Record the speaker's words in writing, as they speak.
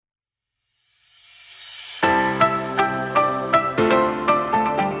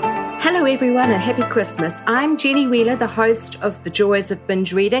Hello everyone and happy Christmas. I'm Jenny Wheeler, the host of The Joys of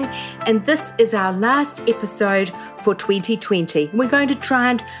Binge Reading, and this is our last episode for 2020. We're going to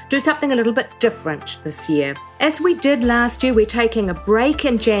try and do something a little bit different this year. As we did last year, we're taking a break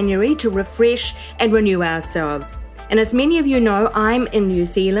in January to refresh and renew ourselves. And as many of you know, I'm in New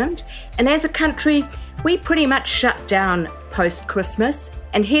Zealand, and as a country, we pretty much shut down post-Christmas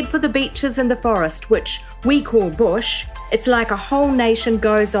and head for the beaches and the forest, which we call bush. It's like a whole nation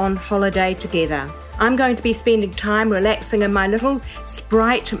goes on holiday together. I'm going to be spending time relaxing in my little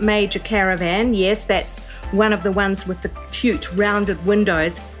Sprite Major caravan. Yes, that's one of the ones with the cute rounded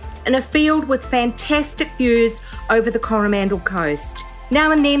windows, in a field with fantastic views over the Coromandel coast.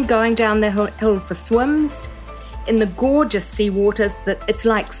 Now and then going down the hill for swims in the gorgeous sea waters that it's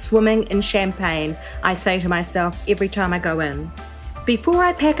like swimming in champagne, I say to myself every time I go in. Before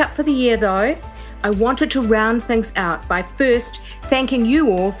I pack up for the year though, I wanted to round things out by first thanking you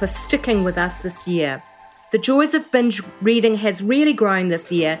all for sticking with us this year. The Joys of Binge Reading has really grown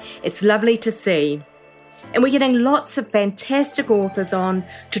this year. It's lovely to see. And we're getting lots of fantastic authors on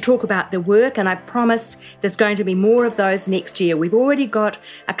to talk about their work, and I promise there's going to be more of those next year. We've already got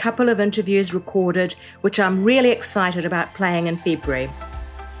a couple of interviews recorded, which I'm really excited about playing in February.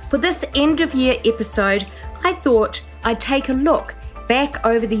 For this end-of-year episode, I thought I'd take a look back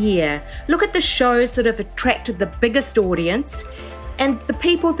over the year, look at the shows that have attracted the biggest audience and the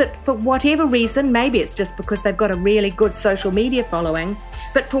people that, for whatever reason, maybe it's just because they've got a really good social media following,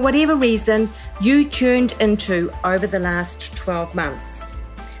 but for whatever reason, you tuned into over the last 12 months.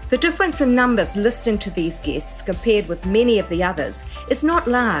 The difference in numbers listening to these guests compared with many of the others is not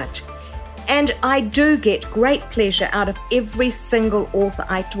large, and I do get great pleasure out of every single author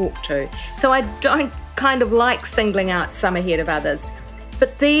I talk to, so I don't kind of like singling out some ahead of others.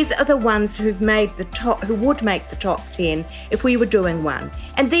 But these are the ones who would make the top 10 if we were doing one.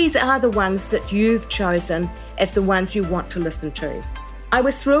 And these are the ones that you've chosen as the ones you want to listen to. I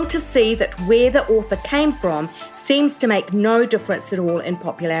was thrilled to see that where the author came from seems to make no difference at all in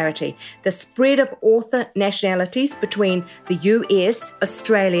popularity. The spread of author nationalities between the US,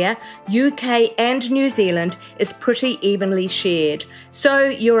 Australia, UK and New Zealand is pretty evenly shared. So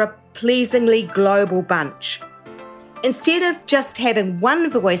you're a pleasingly global bunch. Instead of just having one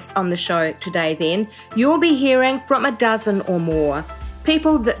voice on the show today then, you'll be hearing from a dozen or more,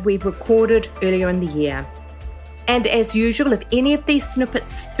 people that we've recorded earlier in the year. And as usual, if any of these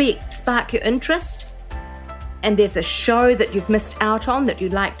snippets spark your interest, and there's a show that you've missed out on that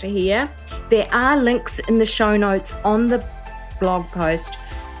you'd like to hear, there are links in the show notes on the blog post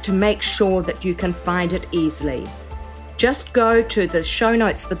to make sure that you can find it easily. Just go to the show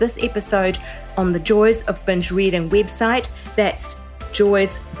notes for this episode on the Joys of Binge Reading website. That's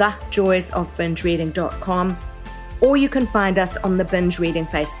thejoysofbingereading.com, or you can find us on the Binge Reading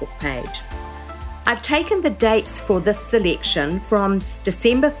Facebook page. I've taken the dates for this selection from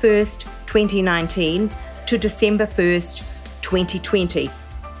December 1st, 2019 to December 1st, 2020.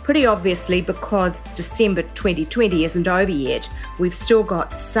 Pretty obviously because December 2020 isn't over yet. We've still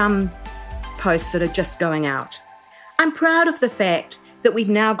got some posts that are just going out. I'm proud of the fact that we've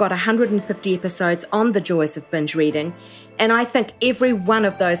now got 150 episodes on The Joys of Binge Reading, and I think every one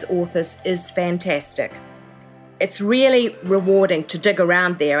of those authors is fantastic. It's really rewarding to dig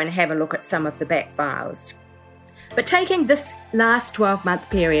around there and have a look at some of the back files. But taking this last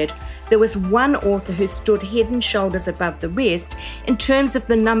 12-month period, there was one author who stood head and shoulders above the rest in terms of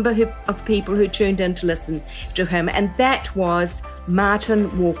the number of people who tuned in to listen to him, and that was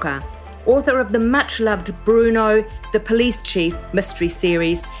Martin Walker, author of the much-loved Bruno, the Police Chief mystery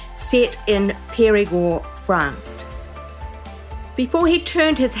series set in Périgord, France. Before he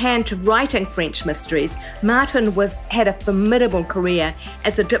turned his hand to writing French mysteries, Martin had a formidable career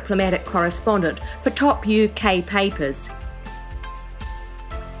as a diplomatic correspondent for top UK papers.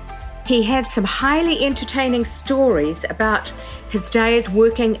 He had some highly entertaining stories about his days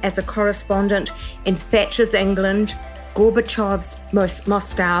working as a correspondent in Thatcher's England, Gorbachev's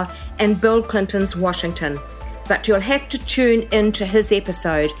Moscow and Bill Clinton's Washington. But you'll have to tune into his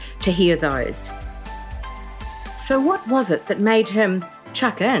episode to hear those. So what was it that made him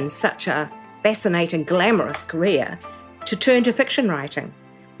chuck in such a fascinating, glamorous career to turn to fiction writing?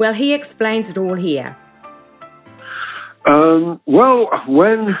 Well, he explains it all here.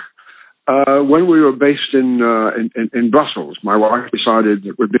 When we were based in Brussels, my wife decided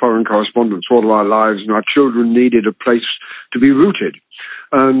that we'd be foreign correspondents all of our lives, and our children needed a place to be rooted.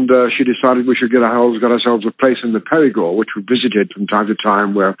 And she decided we should get ourselves a place in the Périgord, which we visited from time to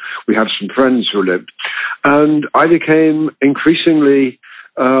time, where we had some friends who lived. And I became increasingly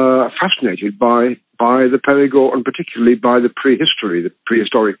fascinated by the Perigord, and particularly by the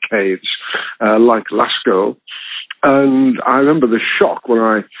prehistoric caves like Lascaux. And I remember the shock when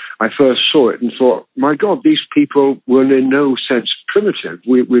I first saw it and thought, my God, these people were in no sense primitive.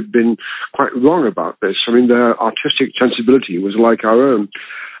 We've been quite wrong about this. I mean, their artistic sensibility was like our own.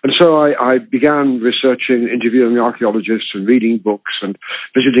 And so I began researching, interviewing archaeologists and reading books and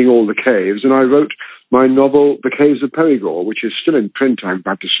visiting all the caves. And I wrote my novel, The Caves of Perigord, which is still in print, I'm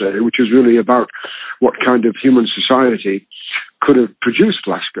glad to say, which is really about what kind of human society could have produced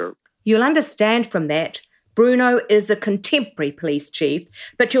Lascaux. You'll understand from that Bruno is a contemporary police chief,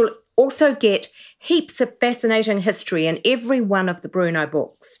 but you'll also get heaps of fascinating history in every one of the Bruno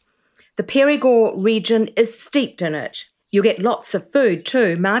books. The Perigord region is steeped in it. You get lots of food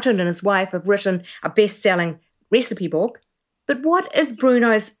too. Martin and his wife have written a best-selling recipe book. But what is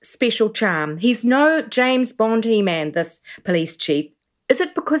Bruno's special charm? He's no James Bond He-Man, this police chief. Is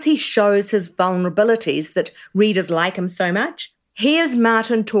it because he shows his vulnerabilities that readers like him so much? Here's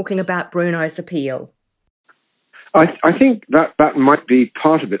Martin talking about Bruno's appeal. I think that might be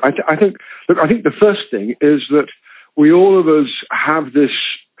part of it. I think the first thing is that we all of us have this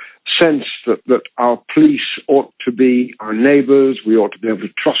sense that our police ought to be our neighbours, we ought to be able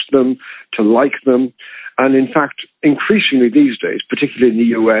to trust them, to like them. And in fact, increasingly these days, particularly in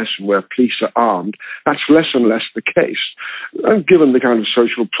the US where police are armed, that's less and less the case. And given the kind of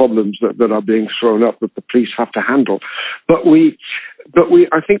social problems that are being thrown up that the police have to handle. But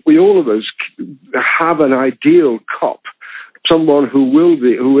I think we all of us have an ideal cop, someone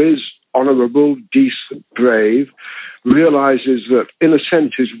who is honourable, decent, brave, realises that in a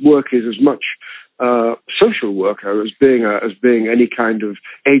sense his work is as much social worker as being any kind of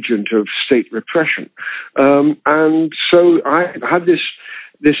agent of state repression. And so I had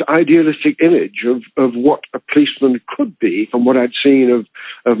this idealistic image of what a policeman could be from what I'd seen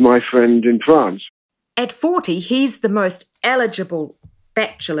of my friend in France. At 40, he's the most eligible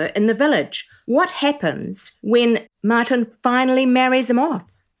bachelor in the village. What happens when Martin finally marries him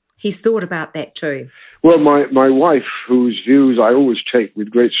off? He's thought about that too. Well, my wife, whose views I always take with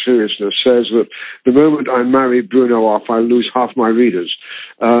great seriousness, says that the moment I marry Bruno off, I lose half my readers.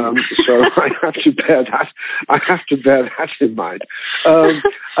 So I have to bear that. I have to bear that in mind.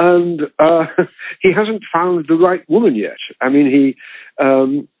 And he hasn't found the right woman yet.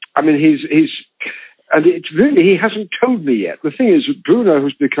 And it's really, he hasn't told me yet. The thing is, Bruno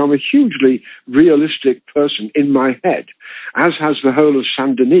has become a hugely realistic person in my head, as has the whole of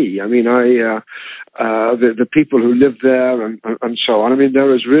Saint-Denis. I mean, the people who live there and so on, I mean,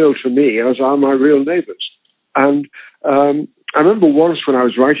 they're as real to me as are my real neighbours. And I remember once when I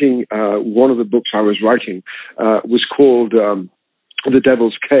was writing, one of the books I was writing was called The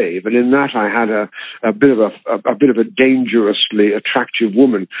Devil's Cave, and in that I had a bit of a dangerously attractive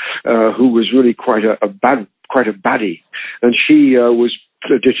woman who was really quite a baddie, and she was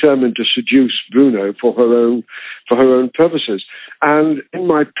determined to seduce Bruno for her own purposes. And in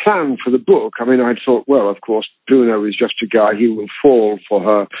my plan for the book, I mean, I thought, well, of course, Bruno is just a guy who will fall for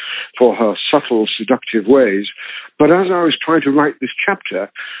her subtle, seductive ways. But as I was trying to write this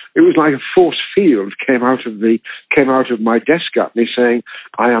chapter, it was like a force field came out of my desk at me saying,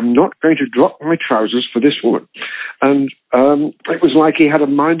 I am not going to drop my trousers for this woman. And it was like he had a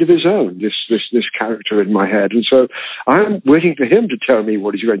mind of his own, this character in my head. And so I'm waiting for him to tell me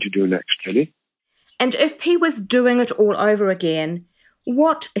what he's going to do next, Kelly. And if he was doing it all over again,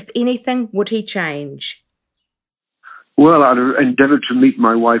 what, if anything, would he change? Well, I'd have endeavoured to meet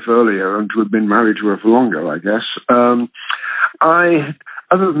my wife earlier and to have been married to her for longer, I guess.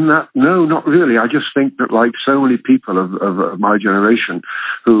 Other than that, no, not really. I just think that, like so many people of my generation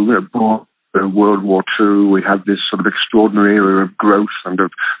who were born in World War II, we had this sort of extraordinary era of growth and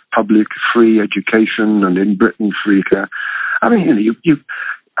of public free education, and in Britain, free care. I mean,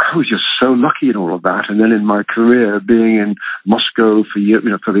 I was just so lucky in all of that. And then in my career, being in Moscow for the end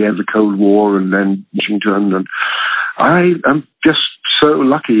of the Cold War, and then Washington, and I am just so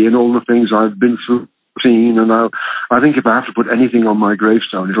lucky in all the things I've been through, seen, and I think if I have to put anything on my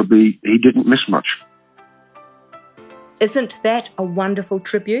gravestone, it'll be he didn't miss much. Isn't that a wonderful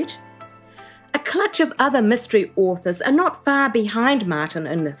tribute? A clutch of other mystery authors are not far behind Martin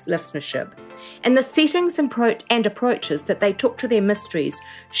in listenership, and the settings and approaches that they took to their mysteries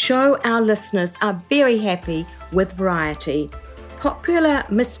show our listeners are very happy with variety. Popular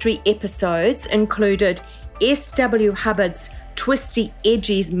mystery episodes included S.W. Hubbard's Twisty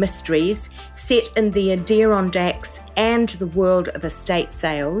Edgy Mysteries, set in the Adirondacks and the world of estate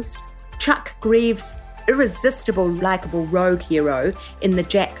sales, Chuck Greaves' irresistible, likeable rogue hero in the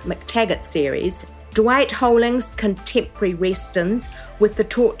Jack McTaggart series, Dwight Holling's contemporary westerns with the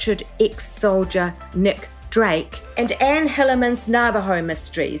tortured ex-soldier Nick Drake, and Anne Hillerman's Navajo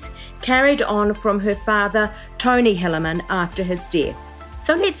mysteries, carried on from her father Tony Hillerman after his death.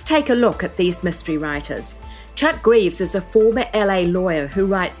 So let's take a look at these mystery writers. Chuck Greaves is a former LA lawyer who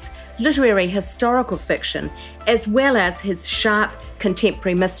writes literary historical fiction as well as his sharp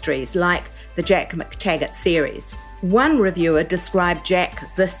contemporary mysteries like the Jack McTaggart series. One reviewer described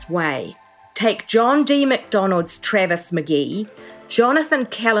Jack this way: take John D. MacDonald's Travis McGee, Jonathan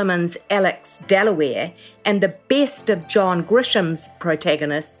Kellerman's Alex Delaware, and the best of John Grisham's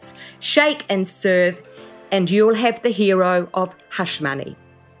protagonists, shake and serve, and you'll have the hero of Hush Money.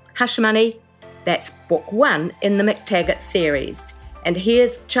 Hush Money, that's book 1 in the McTaggart series. And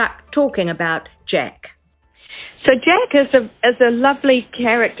here's Chuck talking about Jack. So Jack is a lovely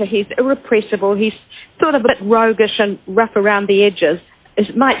character. He's irrepressible. He's sort of a bit roguish and rough around the edges.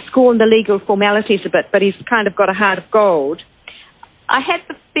 It might scorn the legal formalities a bit, but he's kind of got a heart of gold. I had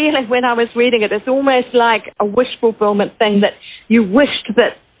the feeling when I was reading it, it's almost like a wish fulfillment thing, that you wished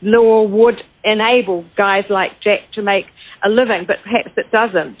that law would enable guys like Jack to make a living, but perhaps it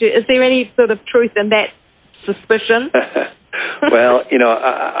doesn't. Is there any sort of truth in that suspicion? Well,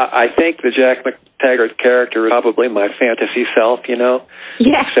 I think the Jack McTaggart character is probably my fantasy self,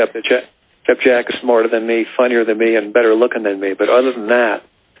 Yeah. Except Jack is smarter than me, funnier than me, and better looking than me. But other than that,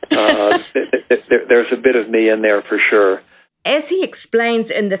 there's a bit of me in there for sure. As he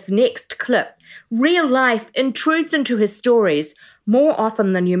explains in this next clip, real life intrudes into his stories more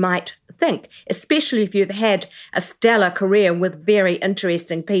often than you might think, especially if you've had a stellar career with very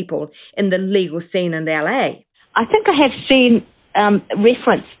interesting people in the legal scene in LA. I think I have seen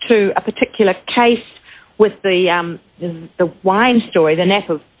reference to a particular case with the wine story, the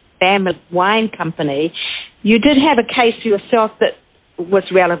Napa Family Wine Company. You did have a case yourself that was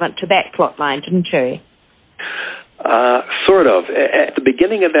relevant to that plot line, didn't you? Sort of. At the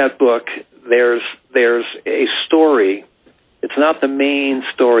beginning of that book, there's a story. It's not the main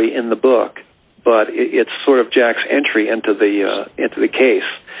story in the book, but it's sort of Jack's entry into the case,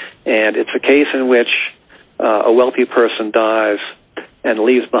 and it's a case in which a wealthy person dies and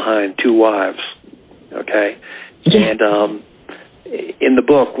leaves behind 2 wives. Okay, yeah. And in the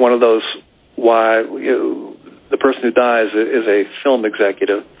book, one of those wives, the person who dies is a film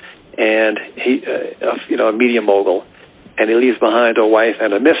executive, and he, a media mogul, and he leaves behind a wife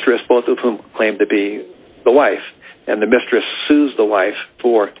and a mistress, both of whom claim to be the wife. And the mistress sues the wife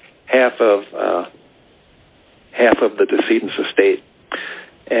for half of the decedent's estate,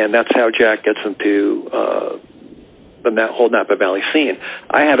 and that's how Jack gets into the whole Napa Valley scene.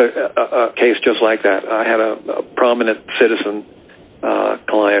 I had a case just like that. I had a prominent citizen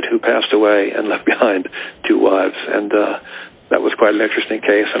client who passed away and left behind 2 wives, and that was quite an interesting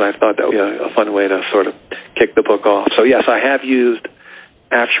case, and I thought that would be a fun way to sort of kick the book off. So yes, I have used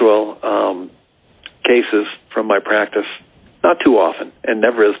actual cases from my practice, not too often, and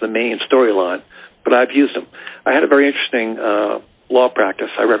never as the main storyline, but I've used them. I had a very interesting law practice.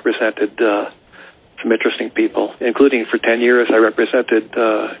 I represented some interesting people, including for 10 years I represented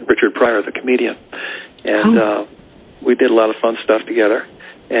Richard Pryor, the comedian, and we did a lot of fun stuff together,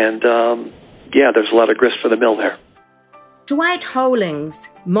 and there's a lot of grist for the mill there. Dwight Holling's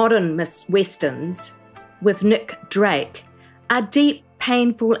modern westerns with Nick Drake are deep,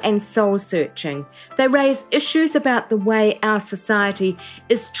 painful and soul-searching. They raise issues about the way our society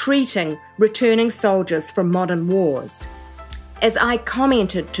is treating returning soldiers from modern wars. As I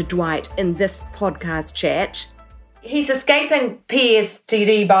commented to Dwight in this podcast chat, he's escaping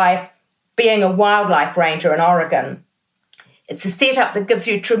PTSD by being a wildlife ranger in Oregon. It's a setup that gives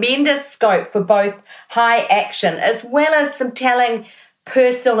you tremendous scope for both high action as well as some telling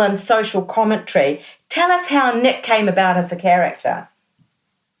personal and social commentary. Tell us how Nick came about as a character.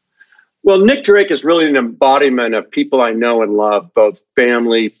 Well, Nick Drake is really an embodiment of people I know and love, both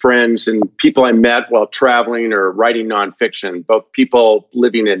family, friends, and people I met while traveling or writing nonfiction, both people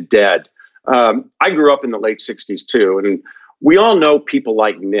living and dead. I grew up in the late 60s, too, and we all know people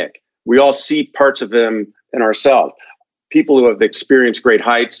like Nick. We all see parts of him in ourselves. People who have experienced great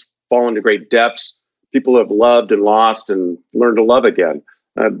heights, fallen to great depths, people who have loved and lost and learned to love again.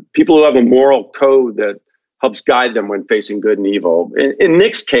 People who have a moral code that helps guide them when facing good and evil. In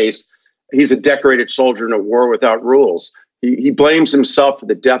Nick's case, he's a decorated soldier in a war without rules. He blames himself for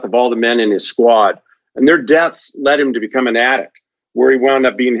the death of all the men in his squad, and their deaths led him to become an addict, where he wound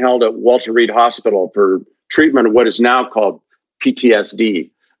up being held at Walter Reed Hospital for treatment of what is now called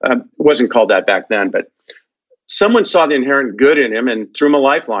PTSD. It wasn't called that back then, but someone saw the inherent good in him and threw him a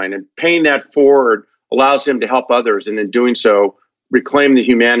lifeline, and paying that forward allows him to help others, and in doing so, reclaim the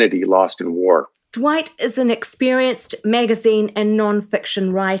humanity lost in war. Dwight is an experienced magazine and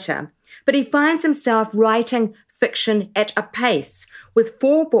non-fiction writer, but he finds himself writing fiction at a pace, with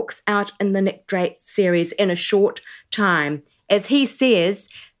 4 books out in the Nick Drake series in a short time. As he says,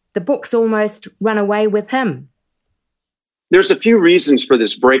 the books almost run away with him. There's a few reasons for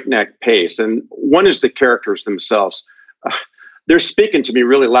this breakneck pace, and one is the characters themselves. They're speaking to me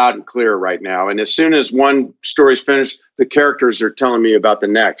really loud and clear right now, and as soon as one story's finished, the characters are telling me about the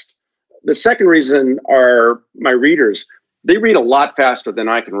next. The second reason are my readers. They read a lot faster than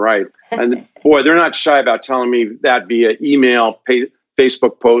I can write. And boy, they're not shy about telling me that via email,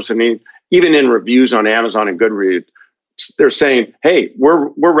 Facebook posts. I mean, even in reviews on Amazon and Goodreads, they're saying, hey, we're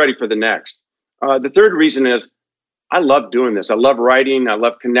ready for the next. The third reason is I love doing this. I love writing. I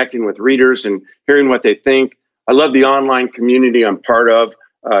love connecting with readers and hearing what they think. I love the online community I'm part of.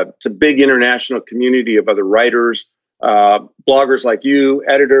 It's a big international community of other writers, bloggers like you,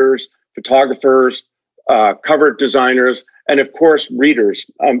 editors, photographers, cover designers, and of course, readers.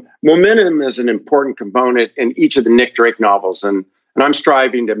 Momentum is an important component in each of the Nick Drake novels, and I'm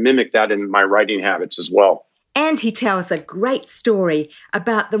striving to mimic that in my writing habits as well. And he tells a great story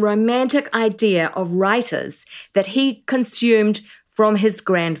about the romantic idea of writers that he consumed from his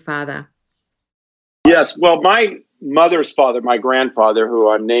grandfather. Yes, well, my mother's father, my grandfather, who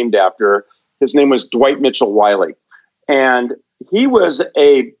I'm named after, his name was Dwight Mitchell Wiley, and he was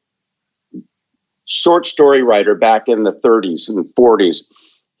a short story writer back in the 30s and 40s.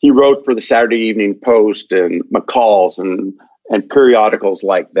 He wrote for the Saturday Evening Post and McCall's and periodicals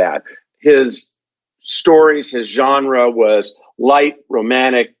like that. His stories, his genre was light,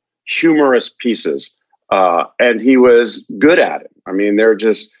 romantic, humorous pieces. And he was good at it. I mean, they're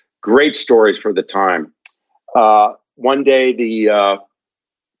just great stories for the time. One day, the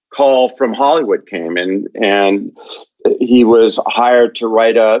call from Hollywood came and he was hired to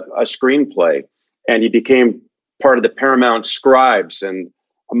write a screenplay. And he became part of the Paramount scribes. And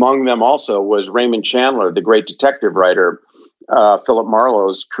among them also was Raymond Chandler, the great detective writer, Philip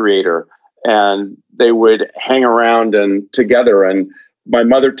Marlowe's creator. And they would hang around and together. And my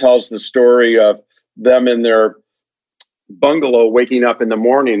mother tells the story of them in their bungalow waking up in the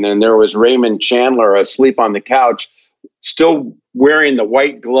morning. And there was Raymond Chandler asleep on the couch, still wearing the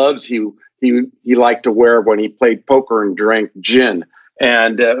white gloves he liked to wear when he played poker and drank gin.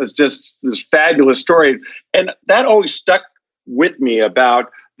 And it was just this fabulous story. And that always stuck with me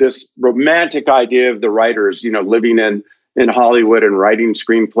about this romantic idea of the writers, you know, living in Hollywood and writing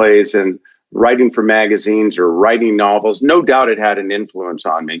screenplays and writing for magazines or writing novels. No doubt it had an influence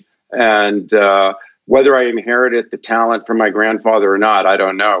on me. And whether I inherited the talent from my grandfather or not, I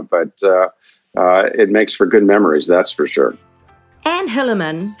don't know. But it makes for good memories, that's for sure. Anne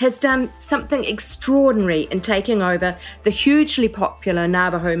Hillerman has done something extraordinary in taking over the hugely popular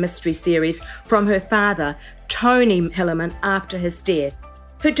Navajo mystery series from her father, Tony Hillerman, after his death.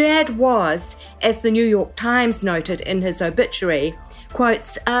 Her dad was, as the New York Times noted in his obituary,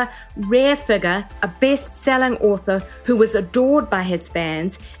 quotes, a rare figure, a best-selling author who was adored by his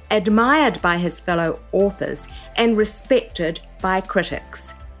fans, admired by his fellow authors, and respected by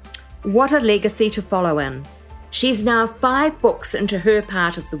critics. What a legacy to follow in. She's now 5 books into her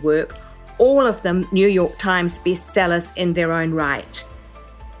part of the work, all of them New York Times bestsellers in their own right.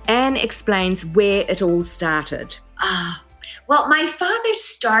 Anne explains where it all started. Well, my father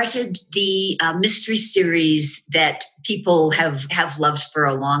started the mystery series that people have loved for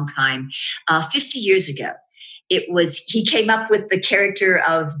a long time, 50 years ago. He came up with the character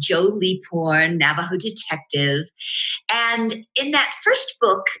of Joe Leaphorn, Navajo detective. And in that first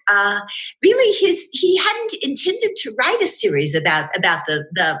book, really he hadn't intended to write a series about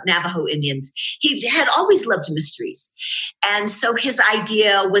the Navajo Indians. He had always loved mysteries. And so his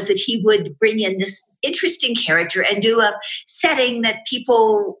idea was that he would bring in this interesting character and do a setting that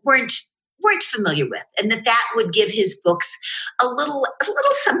people weren't familiar with, and that would give his books a little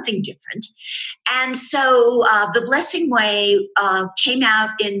something different. And so The Blessing Way came out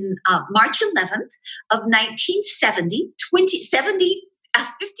in March 11th of 1970,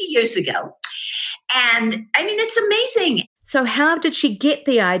 50 years ago. And I mean, it's amazing. So how did she get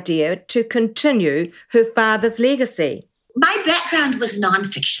the idea to continue her father's legacy? My background was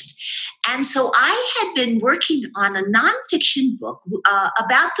nonfiction. And so I had been working on a nonfiction book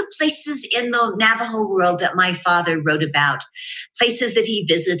about the places in the Navajo world that my father wrote about, places that he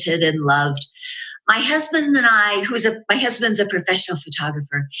visited and loved. My husband and I, my husband's a professional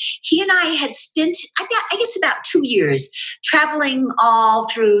photographer, he and I had spent, I guess, about 2 years traveling all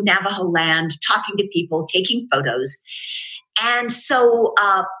through Navajo land, talking to people, taking photos. And so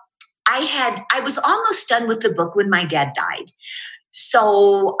I was almost done with the book when my dad died.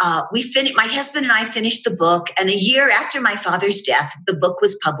 So my husband and I finished the book, and a year after my father's death, the book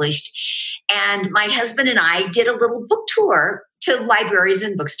was published. And my husband and I did a little book tour to libraries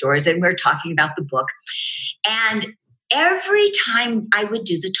and bookstores, and we're talking about the book. And every time I would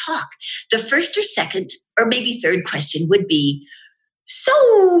do the talk, the first or second or maybe third question would be, so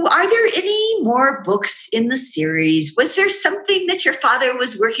are there any more books in the series? Was there something that your father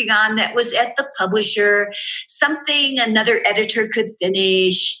was working on that was at the publisher, something another editor could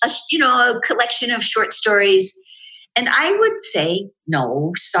finish, a collection of short stories? And I would say,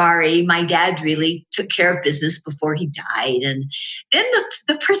 no, sorry, my dad really took care of business before he died. And then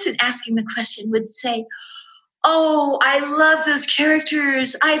the person asking the question would say, oh, I love those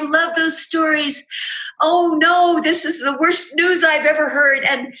characters. I love those stories. Oh no, this is the worst news I've ever heard.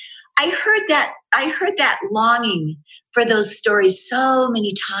 And I heard that longing for those stories so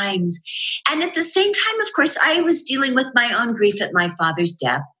many times. And at the same time, of course, I was dealing with my own grief at my father's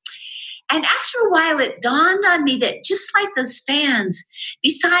death. And after a while, it dawned on me that just like those fans,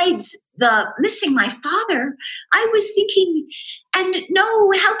 besides the missing my father, I was thinking, and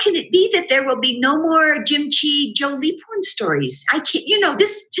no, how can it be that there will be no more Jim Chee, Joe Leaphorn stories? I can't,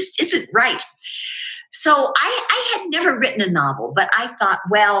 this just isn't right. So I had never written a novel, but I thought,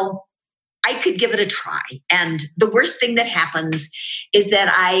 well, I could give it a try. And the worst thing that happens is that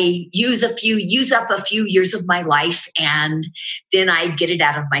I use up a few years of my life, and then I get it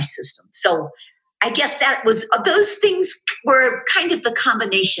out of my system. So I guess those things were kind of the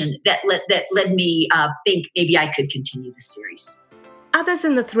combination that led me think maybe I could continue the series. Others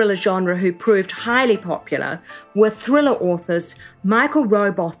in the thriller genre who proved highly popular were thriller authors Michael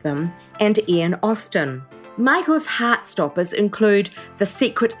Rowbotham and Ian Austen. Michael's Heartstoppers include The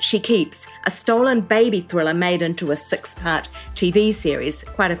Secret She Keeps, a stolen baby thriller made into a 6-part TV series.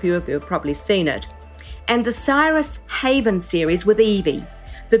 Quite a few of you have probably seen it. And the Cyrus Haven series with Evie,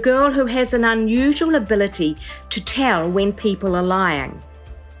 the girl who has an unusual ability to tell when people are lying.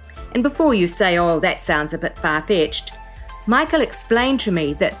 And before you say, oh, that sounds a bit far-fetched, Michael explained to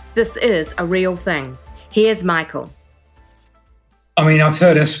me that this is a real thing. Here's Michael. I mean, I've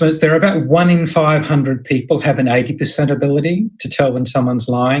heard estimates. There are about 1 in 500 people have an 80% ability to tell when someone's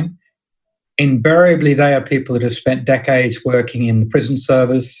lying. Invariably, they are people that have spent decades working in the prison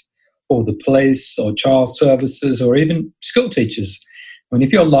service or the police or child services or even school teachers. I mean,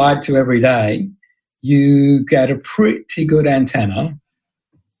 if you're lied to every day, you get a pretty good antenna,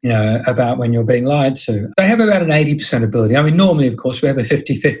 about when you're being lied to. They have about an 80% ability. I mean, normally, of course, we have a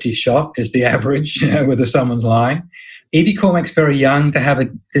 50-50 shot is the average, whether someone's lying. Evie Cormack's very young to have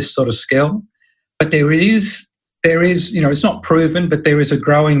this sort of skill, but there is, it's not proven, but there is a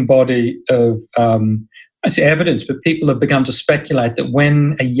growing body of, I say evidence, but people have begun to speculate that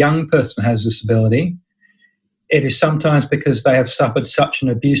when a young person has this ability, it is sometimes because they have suffered such an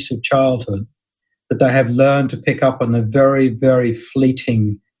abusive childhood that they have learned to pick up on the very, very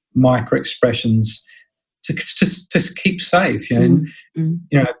fleeting micro-expressions to keep safe,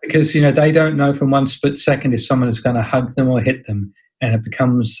 because, they don't know from one split second if someone is going to hug them or hit them, and it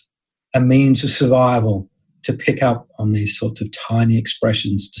becomes a means of survival to pick up on these sorts of tiny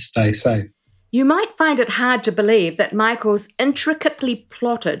expressions to stay safe. You might find it hard to believe that Michael's intricately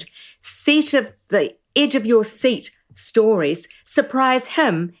plotted seat of the edge of your seat stories surprise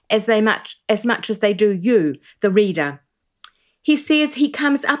him as much as they do you, the reader. He says he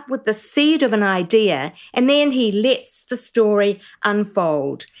comes up with the seed of an idea and then he lets the story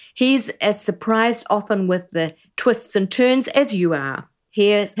unfold. He's as surprised often with the twists and turns as you are.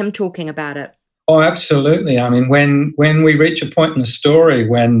 Here's him talking about it. Oh, absolutely. I mean, when we reach a point in the story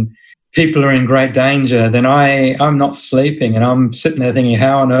when people are in great danger, then I'm not sleeping and I'm sitting there thinking,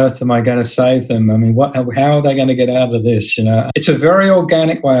 how on earth am I going to save them? I mean, how are they going to get out of this? It's a very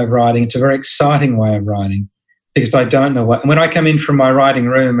organic way of writing. It's a very exciting way of writing because I don't know what. And when I come in from my writing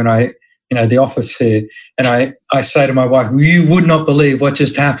room and the office here, and I say to my wife, you would not believe what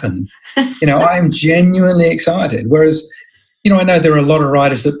just happened. I'm genuinely excited. Whereas, I know there are a lot of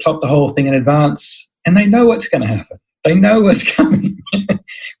writers that plot the whole thing in advance and they know what's going to happen. They know what's coming.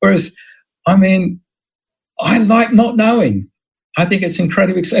 Whereas, I like not knowing. I think it's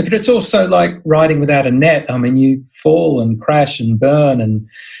incredibly exciting. But it's also like riding without a net. I mean, you fall and crash and burn and,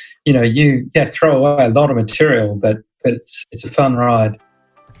 you throw away a lot of material, but it's a fun ride.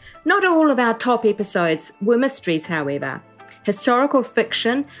 Not all of our top episodes were mysteries, however. Historical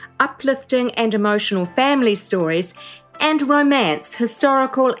fiction, uplifting and emotional family stories, and romance,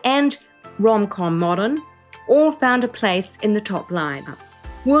 historical and rom-com modern, all found a place in the top lineup.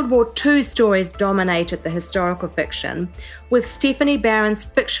 World War II stories dominated the historical fiction, with Stephanie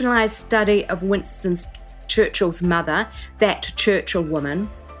Barron's fictionalized study of Winston Churchill's mother, That Churchill Woman.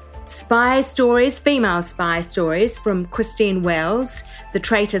 Spy stories, female spy stories from Christine Wells, The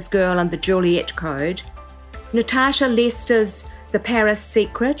Traitor's Girl and the Juliet Code. Natasha Lester's The Paris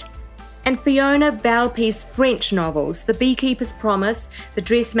Secret. And Fiona Valpy's French novels, The Beekeeper's Promise, The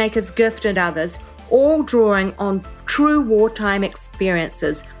Dressmaker's Gift and others, all drawing on true wartime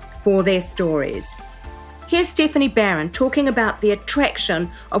experiences for their stories. Here's Stephanie Barron talking about the attraction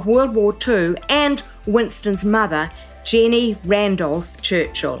of World War II and Winston's mother, Jenny Randolph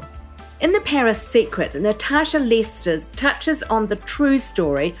Churchill. In The Paris Secret, Natasha Lester touches on the true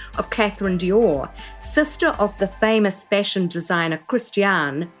story of Catherine Dior, sister of the famous fashion designer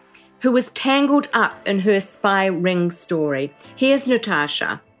Christiane, who was tangled up in her spy ring story. Here's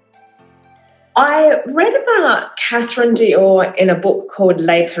Natasha. I read about Catherine Dior in a book called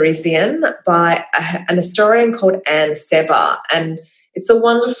Les Parisiennes by an historian called Anne Seba, and it's a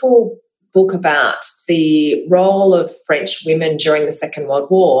wonderful book about the role of French women during the Second World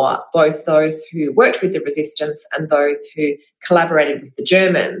War, both those who worked with the resistance and those who collaborated with the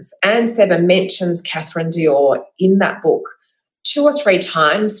Germans. Anne Seba mentions Catherine Dior in that book 2 or 3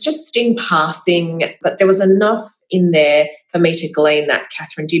 times, just in passing, but there was enough in there for me to glean that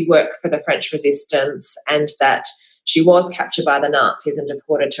Catherine did work for the French resistance and that she was captured by the Nazis and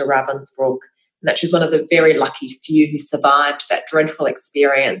deported to Ravensbrück, and that she was one of the very lucky few who survived that dreadful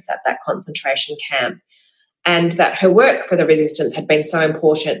experience at that concentration camp, and that her work for the resistance had been so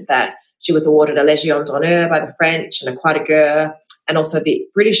important that she was awarded a Légion d'honneur by the French and a Croix de Guerre, and also the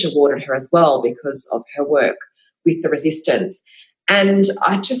British awarded her as well because of her work with the resistance. And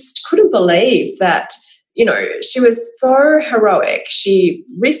I just couldn't believe that, you know, she was so heroic. She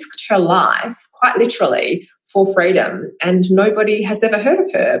risked her life, quite literally, for freedom, and nobody has ever heard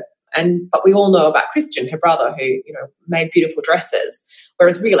of her. But we all know about Christian, her brother, who, you know, made beautiful dresses.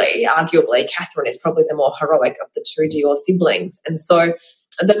 Whereas really, arguably, Catherine is probably the more heroic of the 2 Dior siblings. And so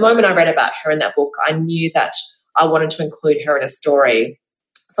the moment I read about her in that book, I knew that I wanted to include her in a story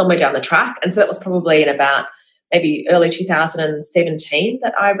somewhere down the track. And so that was probably in about maybe early 2017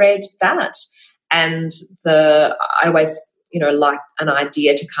 that I read that. And I always, you know, like an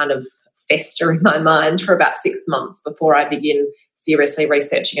idea to kind of fester in my mind for about 6 months before I begin seriously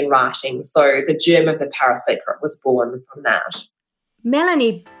researching and writing. So the germ of The Paris Secret was born from that.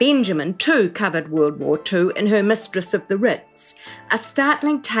 Melanie Benjamin too covered World War II in her Mistress of the Ritz, a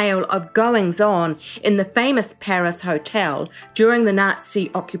startling tale of goings-on in the famous Paris Hotel during the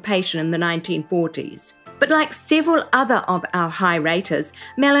Nazi occupation in the 1940s. But like several other of our high raters,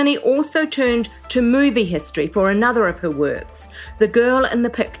 Melanie also turned to movie history for another of her works, The Girl in the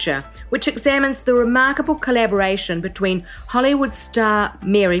Picture, which examines the remarkable collaboration between Hollywood star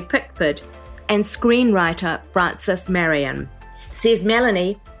Mary Pickford and screenwriter Frances Marion. Says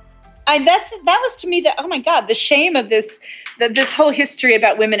Melanie, that was to me oh my God, the shame of this whole history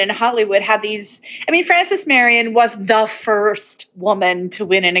about women in Hollywood had these. I mean, Frances Marion was the first woman to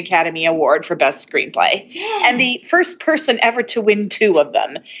win an Academy Award for Best Screenplay, and the first person ever to win 2 of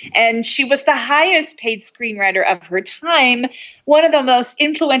them. And she was the highest paid screenwriter of her time, one of the most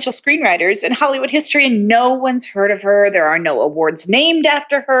influential screenwriters in Hollywood history, and no one's heard of her. There are no awards named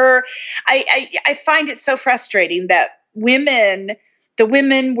after her. I find it so frustrating that the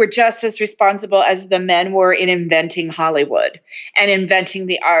women were just as responsible as the men were in inventing Hollywood and inventing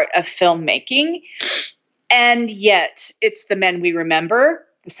the art of filmmaking. And yet it's the men we remember,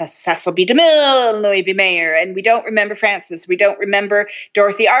 Cecil B. DeMille, Louis B. Mayer, and we don't remember Frances. We don't remember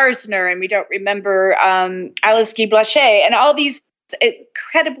Dorothy Arzner, and we don't remember Alice Guy Blaché, and all these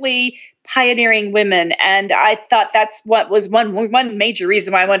incredibly pioneering women. And I thought that's what was one major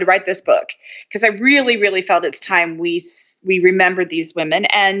reason why I wanted to write this book, because I really, really felt it's time we remembered these women.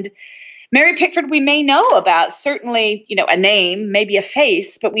 And Mary Pickford we may know about, certainly, you know, a name, maybe a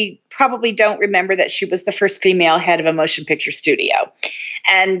face, but we probably don't remember that she was the first female head of a motion picture studio.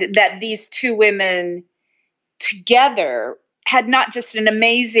 And that these 2 women together had not just an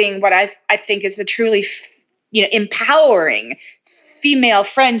amazing, what I think is a truly, empowering female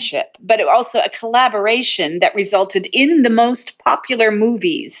friendship, but also a collaboration that resulted in the most popular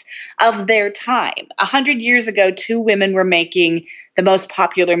movies of their time. 100 years ago, 2 women were making the most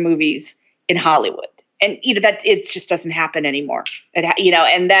popular movies in Hollywood. And, that it just doesn't happen anymore. And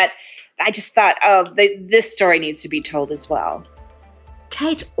that I just thought, this story needs to be told as well.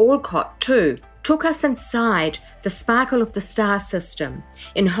 Kate Alcott, too, took us inside the sparkle of the star system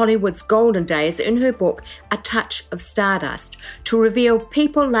in Hollywood's golden days in her book A Touch of Stardust, to reveal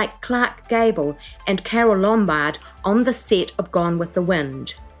people like Clark Gable and Carole Lombard on the set of Gone with the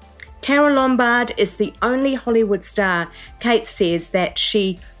Wind. Carole Lombard is the only Hollywood star Kate says that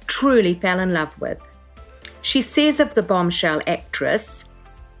she truly fell in love with. She says of the bombshell actress,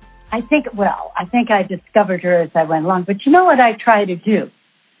 I think I discovered her as I went along. But you know what I try to do?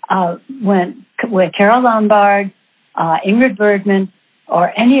 With Carol Lombard, Ingrid Bergman,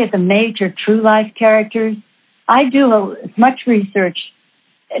 or any of the major true life characters, I do as much research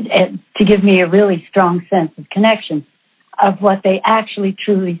to give me a really strong sense of connection of what they actually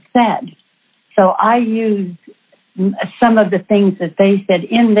truly said. So I use some of the things that they said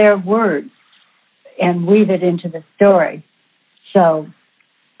in their words and weave it into the story. So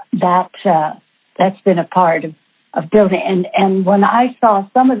that's been a part of building. And when I saw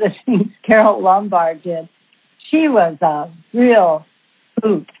some of the things Carol Lombard did, she was a real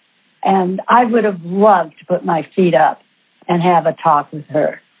hoot. And I would have loved to put my feet up and have a talk with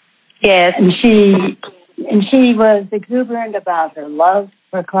her. Yes. And she was exuberant about her love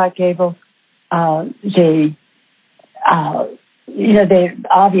for Clark Gable. They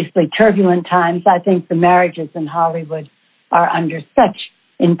obviously turbulent times. I think the marriages in Hollywood are under such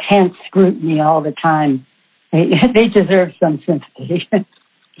intense scrutiny all the time. They deserve some sympathy.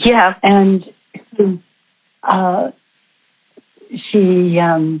 Yeah. And she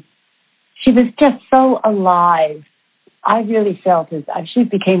was just so alive. I really felt as she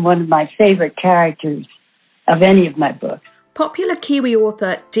became one of my favorite characters of any of my books. Popular Kiwi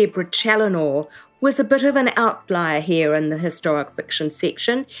author Deborah Challinor was a bit of an outlier here in the historic fiction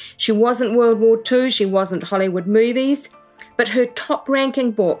section. She wasn't World War II, she wasn't Hollywood movies, but her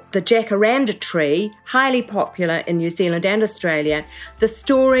top-ranking book, The Jacaranda Tree, highly popular in New Zealand and Australia, the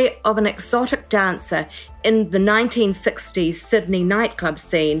story of an exotic dancer in the 1960s Sydney nightclub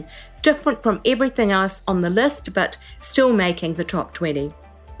scene, different from everything else on the list, but still making the top 20.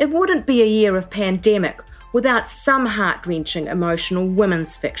 It wouldn't be a year of pandemic without some heart-wrenching emotional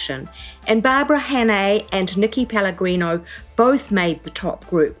women's fiction, and Barbara Hannay and Nikki Pellegrino both made the top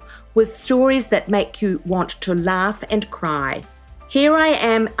group, with stories that make you want to laugh and cry. Here I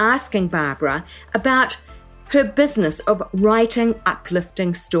am asking Barbara about her business of writing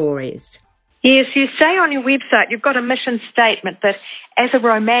uplifting stories. Yes, you say on your website you've got a mission statement that as a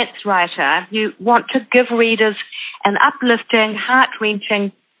romance writer, you want to give readers an uplifting,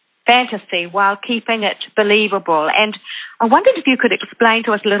 heart-wrenching fantasy while keeping it believable. And I wondered if you could explain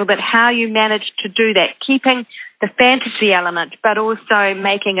to us a little bit how you managed to do that, keeping the fantasy element but also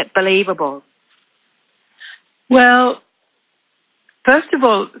making it believable. Well, first of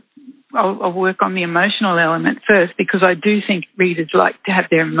all, I'll work on the emotional element first, because I do think readers like to have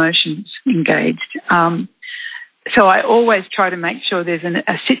their emotions engaged. So I always try to make sure there's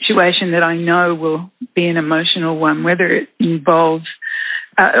a situation that I know will be an emotional one, whether it involves,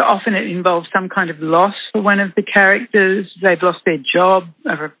 often it involves some kind of loss for one of the characters. They've lost their job,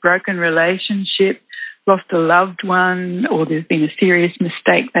 or a broken relationship, lost a loved one, or there's been a serious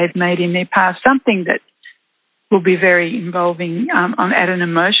mistake they've made in their past, something that will be very involving at an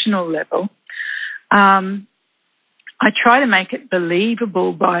emotional level. I try to make it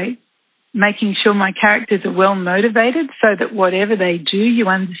believable by making sure my characters are well motivated so that whatever they do, you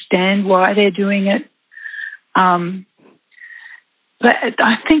understand why they're doing it. But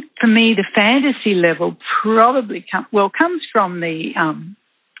I think for me, the fantasy level probably comes from the,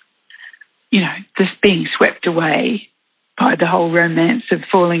 just being swept away by the whole romance of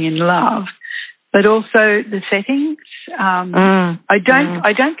falling in love, but also the settings. I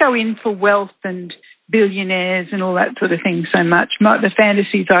don't go in for wealth and billionaires and all that sort of thing so much. The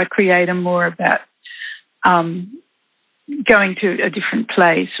fantasies I create are more about going to a different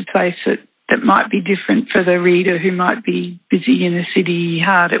place, a place that might be different for the reader who might be busy in the city,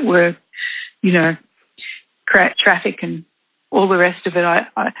 hard at work, traffic and all the rest of it.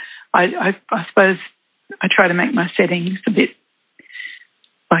 I suppose I try to make my settings a bit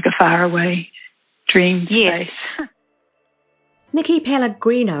like a faraway dream space. Nikki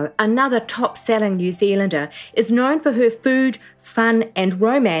Pellegrino, another top-selling New Zealander, is known for her food, fun and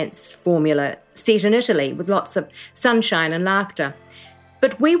romance formula set in Italy with lots of sunshine and laughter.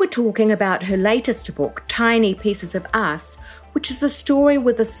 But we were talking about her latest book, Tiny Pieces of Us, which is a story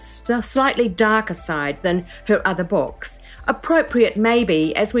with a slightly darker side than her other books. Appropriate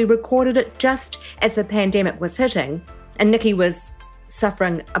maybe, as we recorded it just as the pandemic was hitting and Nikki was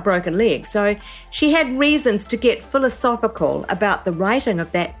suffering a broken leg. So she had reasons to get philosophical about the writing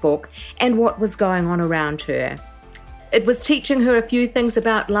of that book and what was going on around her. It was teaching her a few things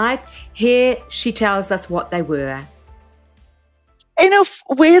about life. Here she tells us what they were. In a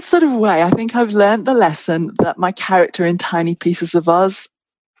weird sort of way, I think I've learned the lesson that my character in Tiny Pieces of Us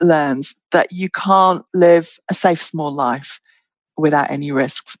learns, that you can't live a safe, small life without any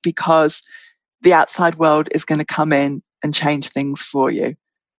risks, because the outside world is going to come in and change things for you.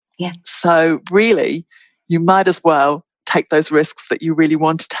 Yeah. So really, you might as well take those risks that you really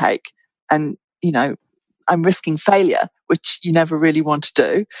want to take. And, you know, I'm risking failure, which you never really want to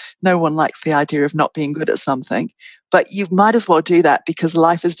do. No one likes the idea of not being good at something, but you might as well do that because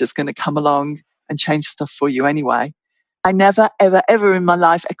life is just going to come along and change stuff for you anyway. I never, ever, ever in my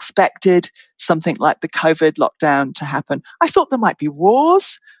life expected something like the COVID lockdown to happen. I thought there might be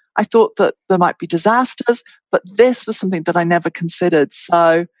wars. I thought that there might be disasters, but this was something that I never considered.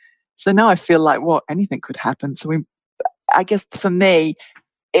 So now I feel like, anything could happen. So I guess for me,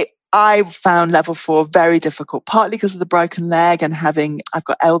 I found level 4 very difficult, partly because of the broken leg and I've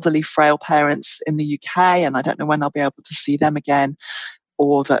got elderly, frail parents in the UK, and I don't know when I'll be able to see them again,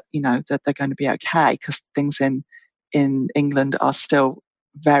 or that, you know, that they're going to be okay, because things in England are still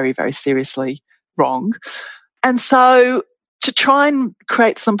very, very seriously wrong. And so to try and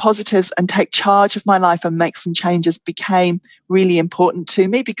create some positives and take charge of my life and make some changes became really important to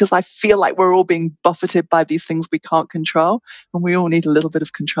me, because I feel like we're all being buffeted by these things we can't control, and we all need a little bit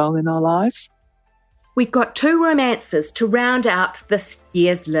of control in our lives. We've got 2 romances to round out this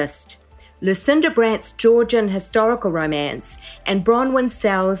year's list. Lucinda Brandt's Georgian historical romance and Bronwyn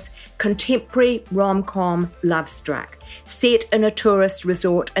Sell's contemporary rom-com Love Struck, set in a tourist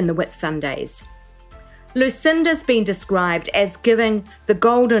resort in the Whitsundays. Lucinda's been described as giving the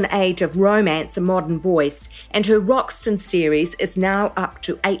golden age of romance a modern voice, and her Roxton series is now up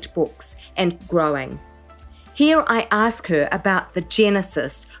to 8 books and growing. Here I ask her about the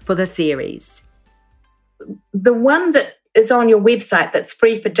genesis for the series. The one that is on your website that's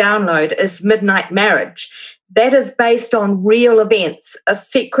free for download is Midnight Marriage. That is based on real events. A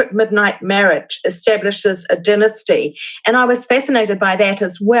secret midnight marriage establishes a dynasty. And I was fascinated by that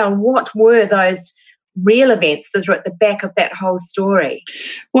as well. What were those real events that are at the back of that whole story?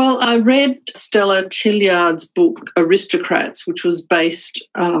 Well, I read Stella Tilliard's book Aristocrats, which was based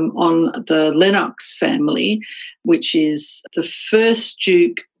on the Lennox family, which is the first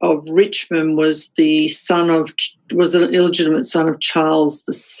Duke of Richmond was an illegitimate son of Charles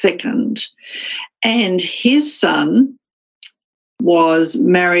II, and his son was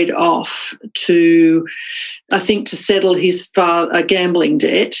married off to settle his a gambling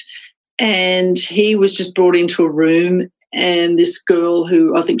debt. And he was just brought into a room, and this girl,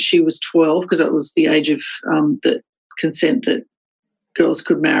 who I think she was 12, because that was the age of the consent that girls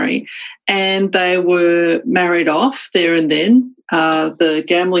could marry, and they were married off there and then. The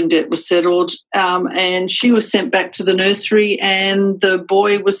gambling debt was settled, and she was sent back to the nursery, and the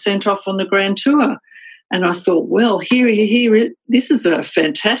boy was sent off on the grand tour. And I thought, well, this is a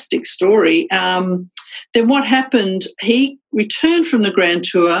fantastic story. Then what happened, he returned from the grand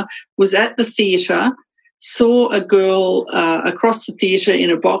tour, was at the theatre, saw a girl across the theatre in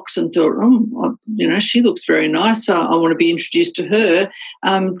a box and thought, she looks very nice. I want to be introduced to her.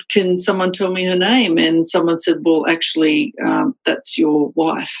 Can someone tell me her name? And someone said, well, actually, that's your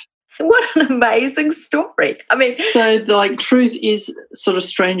wife. What an amazing story. I mean, so truth is sort of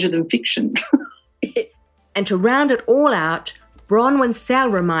stranger than fiction. And to round it all out, Bronwyn Sell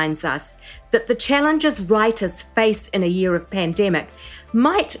reminds us that the challenges writers face in a year of pandemic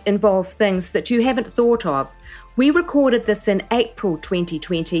might involve things that you haven't thought of. We recorded this in April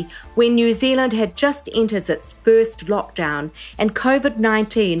 2020 when New Zealand had just entered its first lockdown and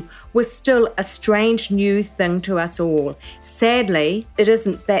COVID-19 was still a strange new thing to us all. Sadly, it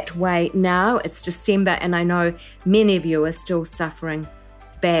isn't that way now. It's December and I know many of you are still suffering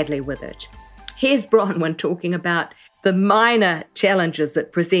badly with it. Here's Bronwyn talking about the minor challenges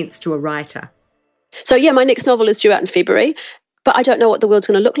it presents to a writer. So my next novel is due out in February, but I don't know what the world's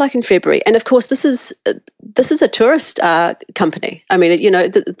going to look like in February. And of course, this is a tourist company. I mean,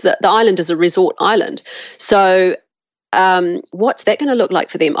 the island is a resort island. So what's that going to look like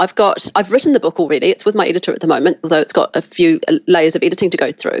for them? I've written the book already. It's with my editor at the moment, although it's got a few layers of editing to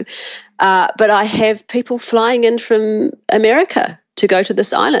go through. But I have people flying in from America to go to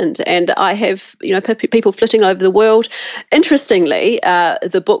this island, and I have people flitting over the world. Interestingly,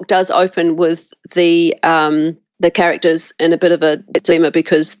 the book does open with the characters in a bit of a dilemma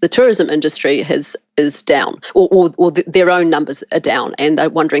because the tourism industry is down, or their own numbers are down, and they're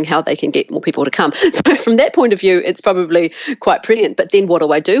wondering how they can get more people to come. So from that point of view, it's probably quite brilliant. But then what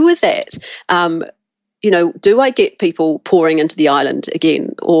do I do with that? Do I get people pouring into the island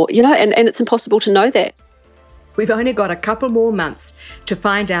again, or and it's impossible to know that. We've only got a couple more months to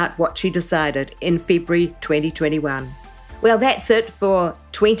find out what she decided in February 2021. Well, that's it for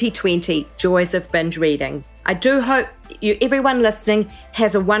 2020 Joys of Binge Reading. I do hope everyone listening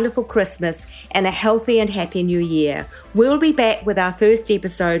has a wonderful Christmas and a healthy and happy New Year. We'll be back with our first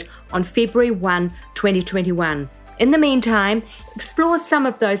episode on February 1, 2021. In the meantime, explore some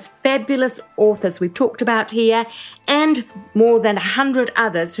of those fabulous authors we've talked about here and more than 100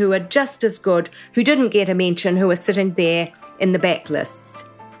 others who are just as good, who didn't get a mention, who are sitting there in the backlists.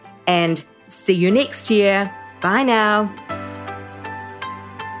 And see you next year. Bye now.